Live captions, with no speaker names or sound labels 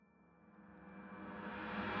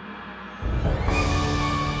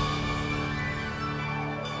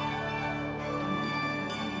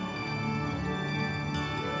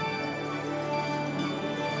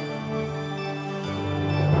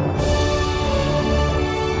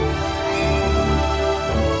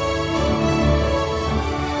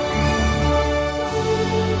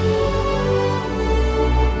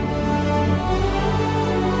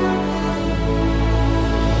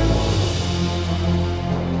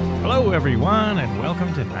Hello, everyone, and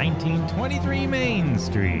welcome to 1923 Main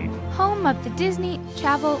Street. Home of the Disney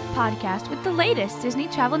Travel Podcast with the latest Disney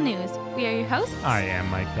travel news. We are your hosts. I am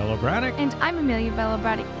Mike Bellobraddock. And I'm Amelia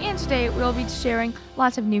Bellobraddock. And today we'll be sharing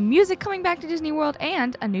lots of new music coming back to Disney World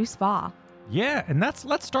and a new spa. Yeah, and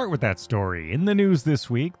let's start with that story. In the news this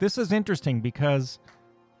week, this is interesting because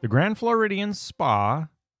the Grand Floridian Spa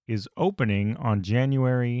is opening on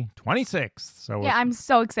January 26th. So yeah, I'm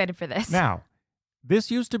so excited for this. Now,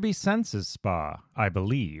 this used to be Senses Spa, I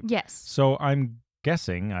believe. Yes. So I'm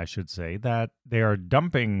guessing, I should say, that they are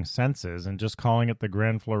dumping Senses and just calling it the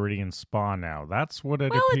Grand Floridian Spa now. That's what it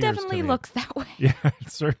appears to Well, it definitely me. looks that way. Yeah,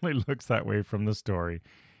 it certainly looks that way from the story.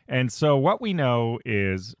 And so what we know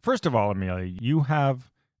is, first of all, Amelia, you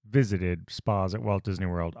have visited spas at Walt Disney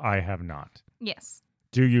World. I have not. Yes.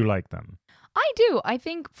 Do you like them? I do. I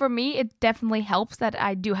think for me, it definitely helps that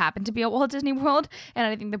I do happen to be at Walt Disney World, and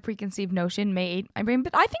I think the preconceived notion may aid my brain,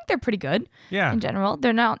 but I think they're pretty good in general.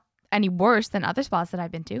 They're not any worse than other spas that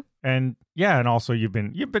I've been to. And yeah, and also you've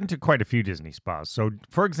been to quite a few Disney spas. So,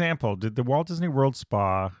 for example, did the Walt Disney World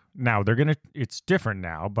Spa, now it's different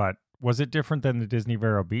now, but was it different than the Disney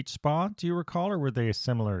Vero Beach Spa, do you recall, or were they a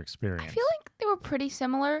similar experience? I feel like they were pretty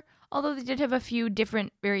similar, although they did have a few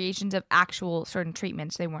different variations of actual certain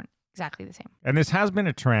treatments. They weren't exactly the same. And this has been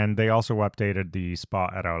a trend. They also updated the spa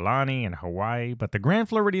at Aulani in Hawaii. But the Grand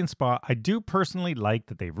Floridian Spa, I do personally like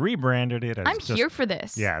that they've rebranded it as here for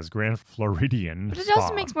this. Yeah, as Grand Floridian But it Spa.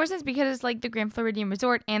 also makes more sense because it's like the Grand Floridian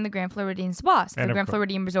Resort and the Grand Floridian Spa. So the Grand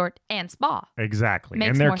Floridian Resort and Spa. Exactly.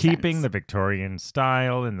 Makes and they're more keeping sense. the Victorian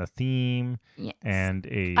style and the theme. Yes. And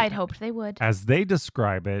I'd hoped they would. As they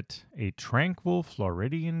describe it, a tranquil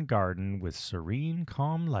Floridian garden with serene,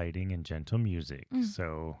 calm lighting and gentle music.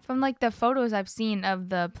 So from like the photos I've seen of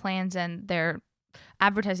the plans and their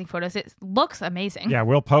advertising photos, it looks amazing. yeah,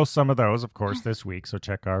 we'll post some of those, of course, this week. So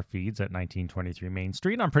check our feeds at 1923 Main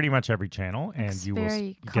Street on pretty much every channel, and you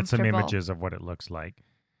will get some images of what it looks like.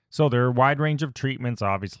 So there are a wide range of treatments,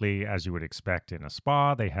 obviously, as you would expect in a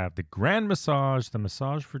spa. They have the grand massage, the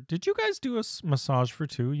massage for... Did you guys do a massage for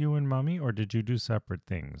two, you and Mommy, or did you do separate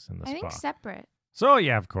things in the spa? I think separate. So,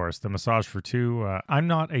 yeah, of course, the massage for two. I'm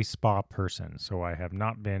not a spa person, so I have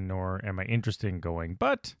not been, nor am I interested in going.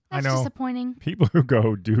 But That's I know disappointing. people who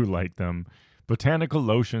go do like them. Botanical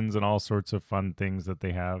lotions and all sorts of fun things that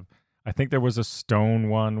they have. I think there was a stone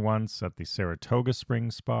one once at the Saratoga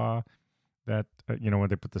Springs Spa that, when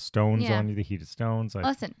they put the stones on you, the heated stones.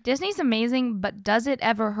 Listen, Disney's amazing, but does it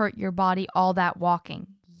ever hurt your body all that walking?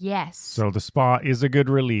 Yes. So the spa is a good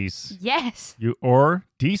release. Yes. Or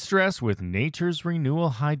de-stress with Nature's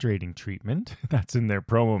Renewal Hydrating Treatment. That's in their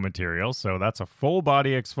promo material. So that's a full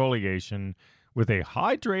body exfoliation with a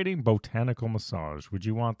hydrating botanical massage. Would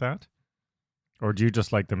you want that? Or do you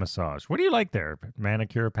just like the massage? What do you like there?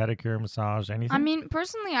 Manicure, pedicure, massage, anything? I mean,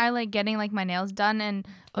 personally, I like getting like my nails done, and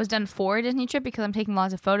I was done for a Disney trip because I'm taking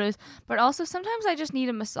lots of photos. But also sometimes I just need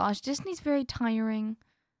a massage. Disney's very tiring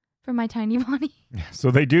for my tiny body.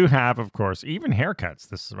 So they do have, of course, even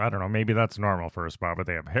haircuts. I don't know, maybe that's normal for a spa, but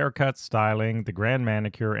they have haircuts, styling, the grand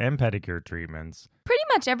manicure, and pedicure treatments. Pretty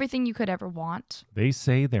much everything you could ever want. They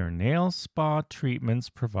say their nail spa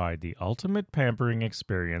treatments provide the ultimate pampering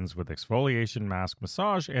experience with exfoliation, mask,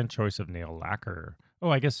 massage, and choice of nail lacquer.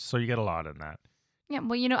 Oh, I guess so you get a lot in that. Yeah,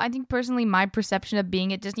 well, I think personally my perception of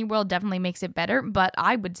being at Disney World definitely makes it better, but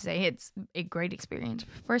I would say it's a great experience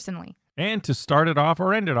personally. And to start it off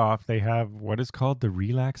or end it off, they have what is called the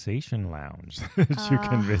Relaxation Lounge that you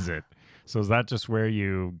can visit. So is that just where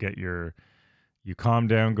you get you calm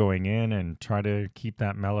down going in and try to keep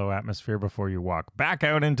that mellow atmosphere before you walk back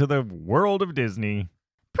out into the world of Disney?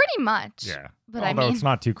 Pretty much. Yeah. But although it's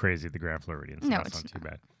not too crazy, the Grand Floridian. So no, it's not not too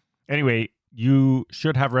bad. Anyway, you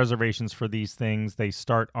should have reservations for these things. They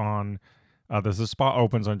start on, the spa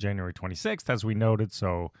opens on January 26th, as we noted,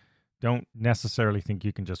 so don't necessarily think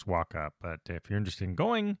you can just walk up. But if you're interested in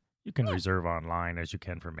going, you can reserve online as you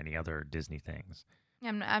can for many other Disney things.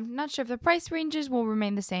 I'm not sure if the price ranges will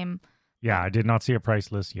remain the same. Yeah, I did not see a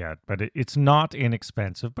price list yet, but it's not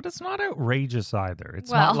inexpensive, but it's not outrageous either. It's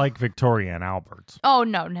not like Victoria and Albert's. Oh,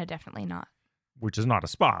 no, definitely not. Which is not a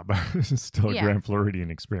spa, but it's still a Grand Floridian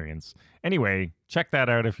experience. Anyway, check that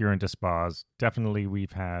out if you're into spas. Definitely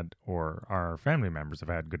we've had, or our family members have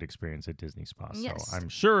had good experience at Disney spas. Yes. So I'm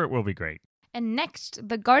sure it will be great. And next,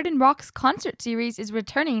 the Garden Rocks concert series is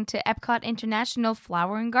returning to Epcot International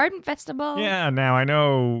Flower and Garden Festival. Yeah, now I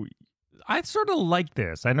know I sort of like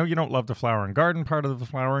this. I know you don't love the Flower and Garden part of the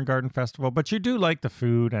Flower and Garden Festival, but you do like the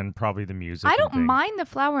food and probably the music. I don't mind the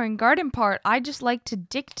Flower and Garden part. I just like to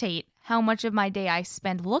dictate how much of my day I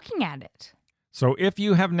spend looking at it. So if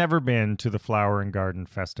you have never been to the Flower and Garden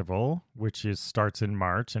Festival, which starts in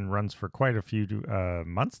March and runs for quite a few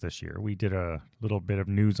months this year, we did a little bit of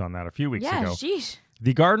news on that a few weeks ago. Sheesh.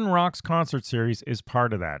 The Garden Rocks concert series is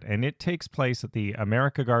part of that, and it takes place at the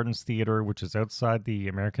America Gardens Theater, which is outside the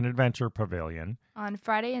American Adventure Pavilion. On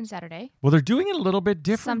Friday and Saturday. Well, they're doing it a little bit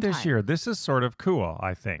different this year. This is sort of cool,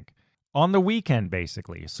 I think. On the weekend,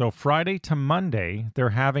 basically. So Friday to Monday, they're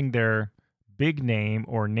having their big name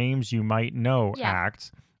or names you might know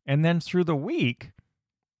acts. And then through the week,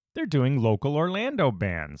 they're doing local Orlando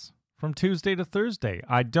bands from Tuesday to Thursday.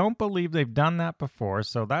 I don't believe they've done that before,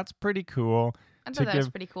 so that's pretty cool. I thought that was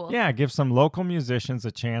pretty cool. Yeah, give some local musicians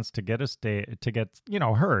a chance to get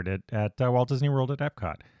heard at Walt Disney World at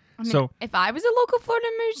Epcot. I mean, if I was a local Florida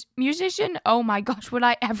musician, oh my gosh, would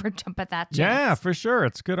I ever jump at that chance? Yeah, for sure.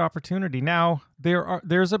 It's a good opportunity. Now,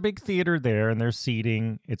 there's a big theater there, and there's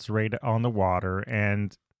seating. It's right on the water,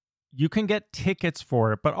 and you can get tickets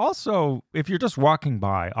for it. But also, if you're just walking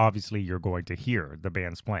by, obviously you're going to hear the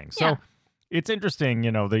bands playing. So it's interesting,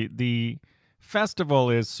 the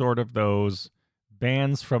festival is sort of those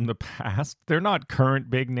bands from the past. They're not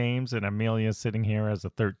current big names, and Amelia's sitting here as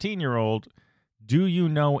a 13-year-old. Do you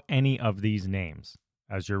know any of these names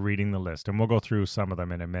as you're reading the list? And we'll go through some of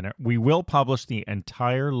them in a minute. We will publish the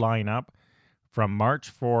entire lineup from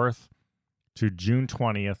March 4th to June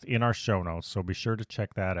 20th in our show notes, so be sure to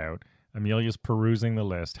check that out. Amelia's perusing the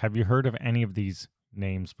list. Have you heard of any of these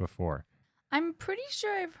names before? I'm pretty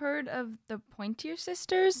sure I've heard of the Pointer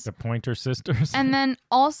Sisters. The Pointer Sisters? And then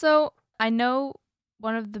also, I know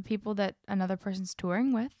one of the people that another person's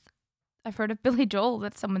touring with. I've heard of Billy Joel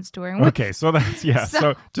that someone's touring with. Okay, so that's,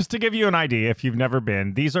 So just to give you an idea, if you've never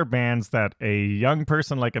been, these are bands that a young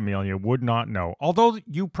person like Amelia would not know. Although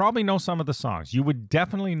you probably know some of the songs. You would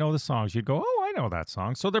definitely know the songs. You'd go, oh, I know that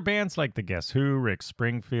song. So they're bands like the Guess Who, Rick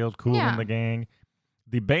Springfield, Kool and the Gang.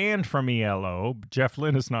 The band from ELO, Jeff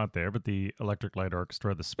Lynne is not there, but the Electric Light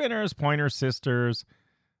Orchestra, the Spinners, Pointer Sisters,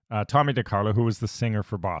 Tommy DiCarlo, who was the singer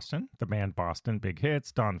for Boston, the band Boston, Big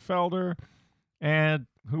Hits, Don Felder, and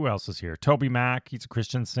who else is here? Toby Mac, he's a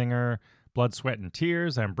Christian singer, Blood, Sweat, and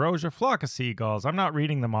Tears, Ambrosia, Flock of Seagulls. I'm not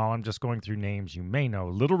reading them all. I'm just going through names you may know.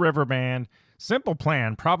 Little River Band, Simple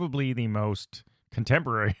Plan, probably the most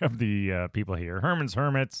contemporary of the people here, Herman's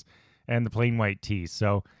Hermits, and the Plain White Tees.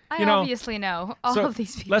 So, I obviously know all of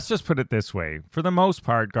these people. Let's just put it this way. For the most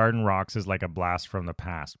part, Garden Rocks is like a blast from the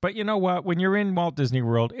past. But you know what? When you're in Walt Disney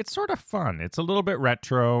World, it's sort of fun. It's a little bit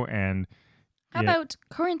retro and... How about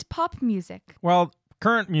current pop music? Well,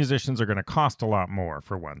 current musicians are going to cost a lot more,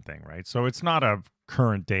 for one thing, right? So it's not a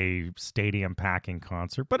current day stadium packing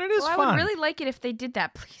concert, but it is fun. I would really like it if they did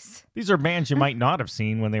that, please. These are bands you might not have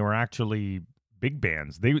seen when they were actually big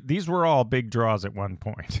bands. These were all big draws at one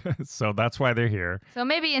point. So that's why they're here. So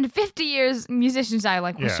maybe in 50 years, musicians I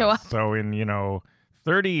like will show up. So in,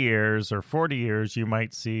 30 years or 40 years, you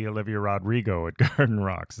might see Olivia Rodrigo at Garden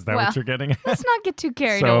Rocks. Is that what you're getting at? Let's not get too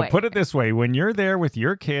carried away. So put it this way. When you're there with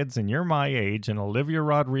your kids and you're my age and Olivia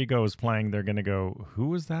Rodrigo is playing, they're going to go, who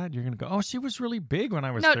was that? You're going to go, oh, she was really big when I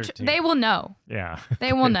was 13. They will know. Yeah.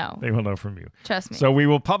 They will know. They will know from you. Trust me. So we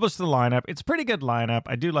will publish the lineup. It's a pretty good lineup.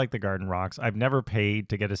 I do like the Garden Rocks. I've never paid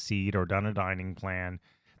to get a seat or done a dining plan.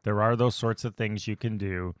 There are those sorts of things you can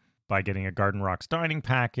do by getting a Garden Rocks dining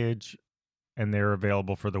package, and they're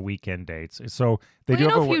available for the weekend dates. So they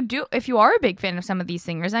if you are a big fan of some of these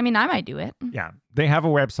singers, I mean, I might do it. Yeah. They have a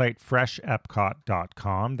website,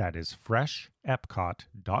 freshepcot.com. That is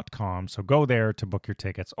freshepcot.com. So go there to book your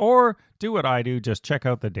tickets, or do what I do. Just check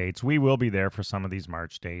out the dates. We will be there for some of these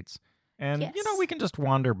March dates. And, we can just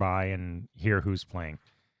wander by and hear who's playing.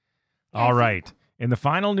 All right. In the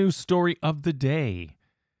final news story of the day,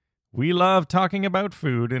 we love talking about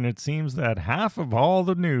food, and it seems that half of all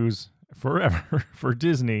the news forever for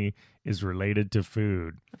Disney is related to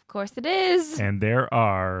food. Of course it is. And there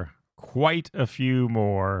are quite a few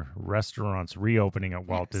more restaurants reopening at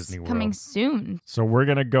Walt Disney World. Coming soon. So we're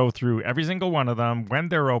going to go through every single one of them, when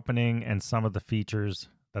they're opening, and some of the features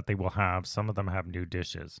that they will have. Some of them have new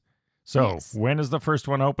dishes. So, when is the first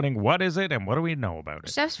one opening? What is it, and what do we know about it?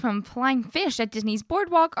 Chefs from Flying Fish at Disney's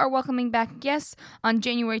Boardwalk are welcoming back guests on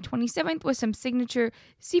January 27th with some signature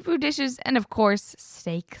seafood dishes and, of course,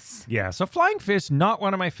 steaks. Yeah, so Flying Fish, not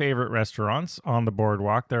one of my favorite restaurants on the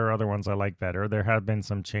Boardwalk. There are other ones I like better. There have been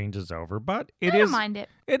some changes over, but I don't mind it.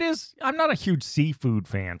 It is. I'm not a huge seafood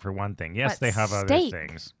fan, for one thing. Yes, they have other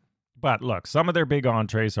things. But look, some of their big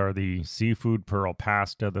entrees are the seafood pearl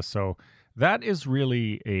pasta, so that is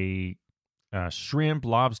really a shrimp,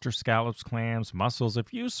 lobster, scallops, clams, mussels.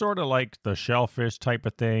 If you sort of like the shellfish type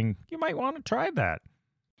of thing, you might want to try that.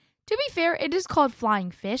 To be fair, it is called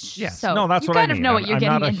Flying Fish. Yes. So no, that's you what I kind mean. of know what you're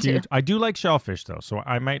getting into. I do like shellfish, though, so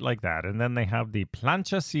I might like that. And then they have the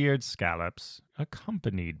plancha-seared scallops,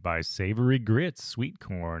 accompanied by savory grits, sweet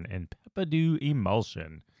corn, and peppadew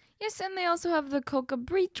emulsion. Yes, and they also have the coca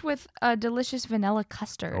breach with a delicious vanilla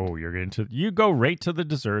custard. Oh, you go right to the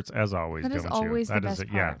desserts, as always, don't you? That is always the best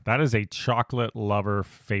part. Yeah, that is a chocolate lover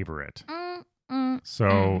favorite.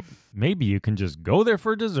 So maybe you can just go there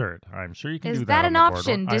for dessert. I'm sure you can do that. Is that an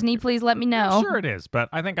option? Disney, please let me know. I'm sure it is, but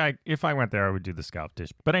I think if I went there, I would do the scallop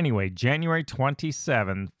dish. But anyway, January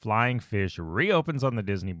 27th, Flying Fish reopens on the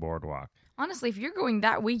Disney Boardwalk. Honestly, if you're going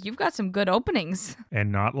that week, you've got some good openings.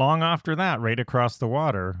 And not long after that, right across the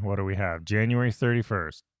water, what do we have? January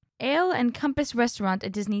 31st. Ale and Compass Restaurant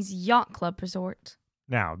at Disney's Yacht Club Resort.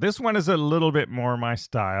 Now, this one is a little bit more my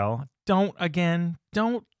style. Don't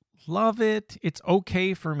love it. It's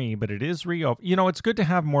okay for me, but it is reopen. It's good to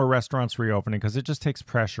have more restaurants reopening because it just takes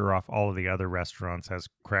pressure off all of the other restaurants as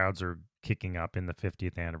crowds are kicking up in the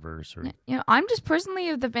 50th anniversary. I'm just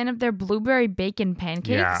personally the fan of their blueberry bacon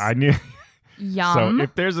pancakes. Yeah, I knew. Yum. So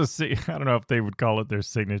if there's I don't know if they would call it their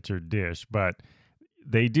signature dish, but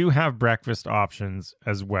they do have breakfast options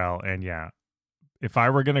as well. And yeah, if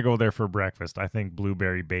I were going to go there for breakfast, I think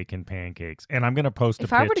blueberry bacon pancakes. And I'm going to post a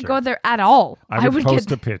picture. If I were to go there at all, I would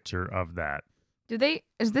post a picture of that.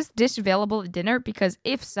 Is this dish available at dinner? Because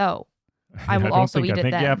if so, I will also eat it then.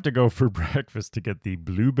 I think you have to go for breakfast to get the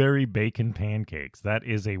blueberry bacon pancakes. That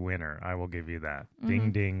is a winner. I will give you that.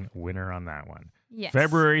 Ding, ding, winner on that one. Yes.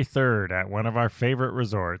 February 3rd at one of our favorite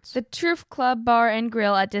resorts. The Truth Club Bar and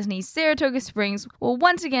Grill at Disney's Saratoga Springs will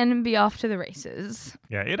once again be off to the races.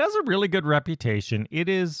 Yeah, it has a really good reputation. It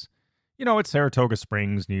is, it's Saratoga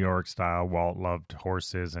Springs, New York style. Walt loved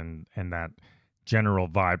horses and that general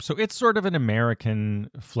vibe. So it's sort of an American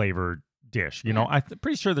flavored dish. I'm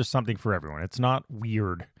pretty sure there's something for everyone. It's not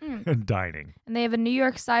weird dining. And they have a New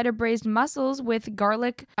York cider braised mussels with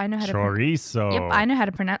garlic. I know how to chorizo. Yep, I know how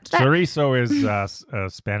to pronounce that. Chorizo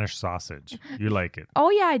is Spanish sausage. You like it? Oh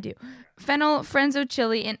yeah, I do. Fennel, Frenzo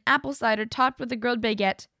chili, and apple cider topped with a grilled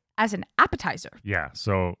baguette as an appetizer. Yeah,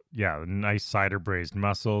 so nice cider braised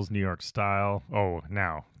mussels, New York style. Oh,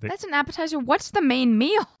 now that's an appetizer. What's the main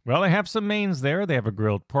meal? Well, they have some mains there. They have a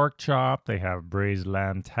grilled pork chop. They have braised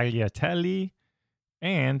lamb tagliatelle.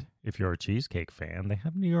 And if you're a cheesecake fan, they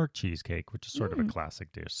have New York cheesecake, which is sort of a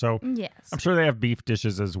classic dish. So yes. I'm sure they have beef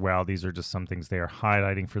dishes as well. These are just some things they are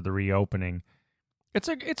highlighting for the reopening. It's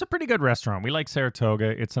a pretty good restaurant. We like Saratoga.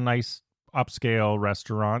 It's a nice upscale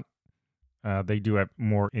restaurant. They do have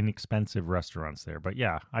more inexpensive restaurants there. But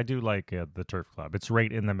yeah, I do like the Turf Club. It's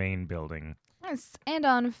right in the main building. Yes, and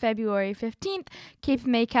on February 15th, Cape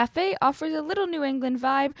May Cafe offers a little New England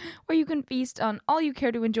vibe where you can feast on all you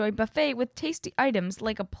care to enjoy buffet with tasty items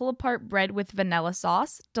like a pull-apart bread with vanilla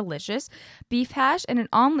sauce, delicious, beef hash, and an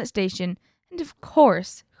omelet station. And of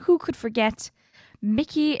course, who could forget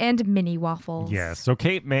Mickey and Minnie waffles? Yes, so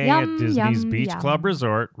Cape May at Disney's Beach Club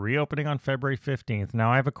Resort, reopening on February 15th.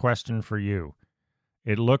 Now I have a question for you.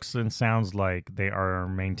 It looks and sounds like they are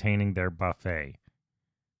maintaining their buffet.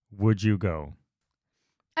 Would you go?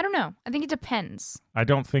 I don't know. I think it depends. I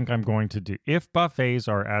don't think I'm going to do... If buffets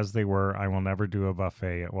are as they were, I will never do a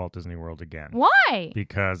buffet at Walt Disney World again. Why?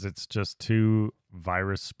 Because it's just too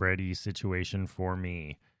virus spready situation for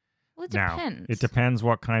me. Well, it depends. Now, it depends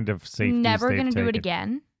what kind of safety never going to do it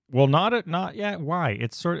again? Well, not yet. Why?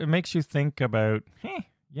 It makes you think about,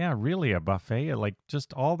 yeah, really, a buffet, like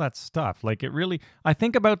just all that stuff. Like I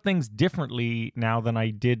think about things differently now than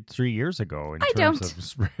I did 3 years ago in terms of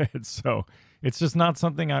spread. So it's just not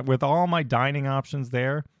something with all my dining options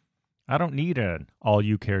there, I don't need an all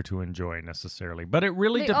you care to enjoy necessarily. But it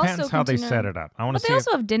really depends how they set it up. But they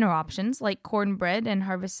also have dinner options like cornbread and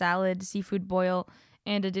harvest salad, seafood boil,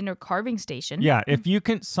 and a dinner carving station. Yeah, if you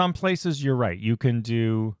can, some places you're right. You can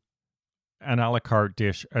do an a la carte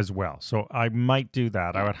dish as well. So I might do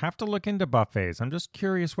that. Yeah. I would have to look into buffets. I'm just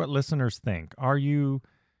curious what listeners think. Are you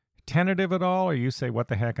tentative at all? Or you say, what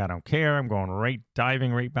the heck, I don't care. I'm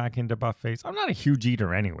diving right back into buffets. I'm not a huge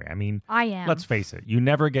eater anyway. I mean, I am. Let's face it. You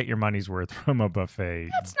never get your money's worth from a buffet.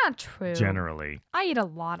 That's not true. Generally. I eat a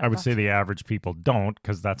lot of I would say the average people don't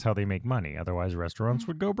because that's how they make money. Otherwise, restaurants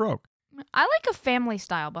would go broke. I like a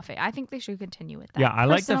family-style buffet. I think they should continue with that. Yeah, I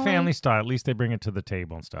like the family style. At least they bring it to the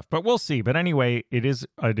table and stuff. But we'll see. But anyway, it is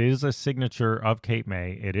a signature of Cape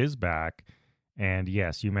May. It is back. And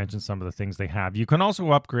yes, you mentioned some of the things they have. You can also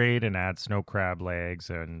upgrade and add snow crab legs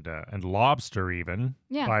and lobster even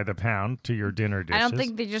by the pound to your dinner dishes. I don't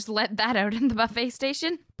think they just let that out in the buffet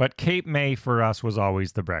station. But Cape May for us was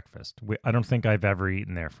always the breakfast. I don't think I've ever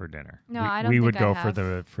eaten there for dinner. No, I don't think I have. We would go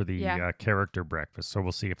for the character breakfast, so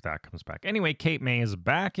we'll see if that comes back. Anyway, Cape May is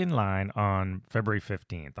back in line on February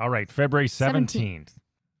 15th. All right, February 17th.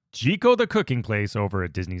 Jiko the Cooking Place over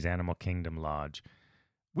at Disney's Animal Kingdom Lodge.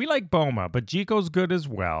 We like Boma, but Jiko's good as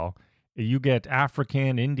well. You get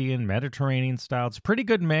African, Indian, Mediterranean style. It's a pretty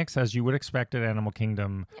good mix, as you would expect at Animal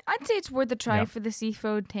Kingdom. I'd say it's worth a try for the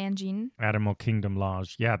seafood tangine. Animal Kingdom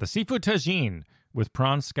Lodge. Yeah, the seafood tagine with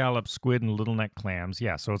prawns, scallops, squid, and little neck clams.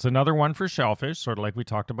 Yeah, so it's another one for shellfish, sort of like we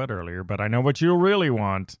talked about earlier. But I know what you really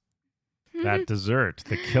want. That dessert,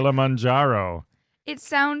 the Kilimanjaro. It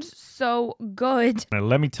sounds so good. Now,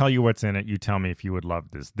 let me tell you what's in it. You tell me if you would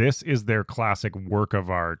love this. This is their classic work of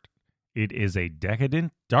art. It is a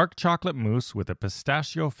decadent dark chocolate mousse with a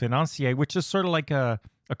pistachio financier, which is sort of like a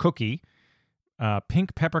cookie,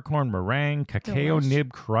 pink peppercorn meringue, cacao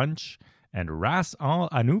nib crunch, and ras al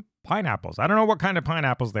hanout pineapples. I don't know what kind of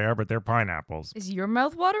pineapples they are, but they're pineapples. Is your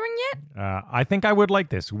mouth watering yet? I think I would like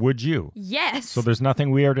this. Would you? Yes. So there's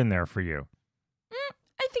nothing weird in there for you?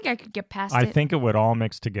 I think I could get past it. I think it would all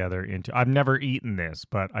mix together into... I've never eaten this,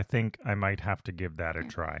 but I think I might have to give that a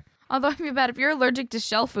try. Although I feel bad, if you're allergic to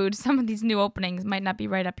shell food, some of these new openings might not be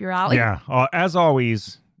right up your alley. Yeah. As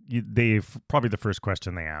always, probably the first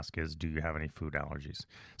question they ask is, do you have any food allergies?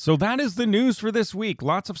 So that is the news for this week.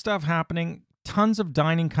 Lots of stuff happening. Tons of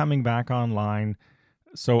dining coming back online.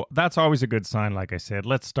 So that's always a good sign, like I said.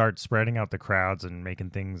 Let's start spreading out the crowds and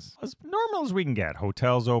making things as normal as we can get.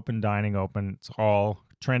 Hotels open, dining open. It's all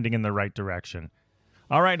trending in the right direction.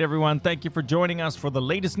 All right, everyone. Thank you for joining us for the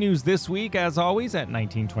latest news this week, as always, at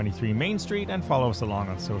 1923 Main Street. And follow us along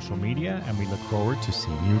on social media. And we look forward to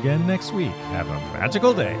seeing you again next week. Have a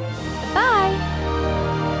magical day. Bye.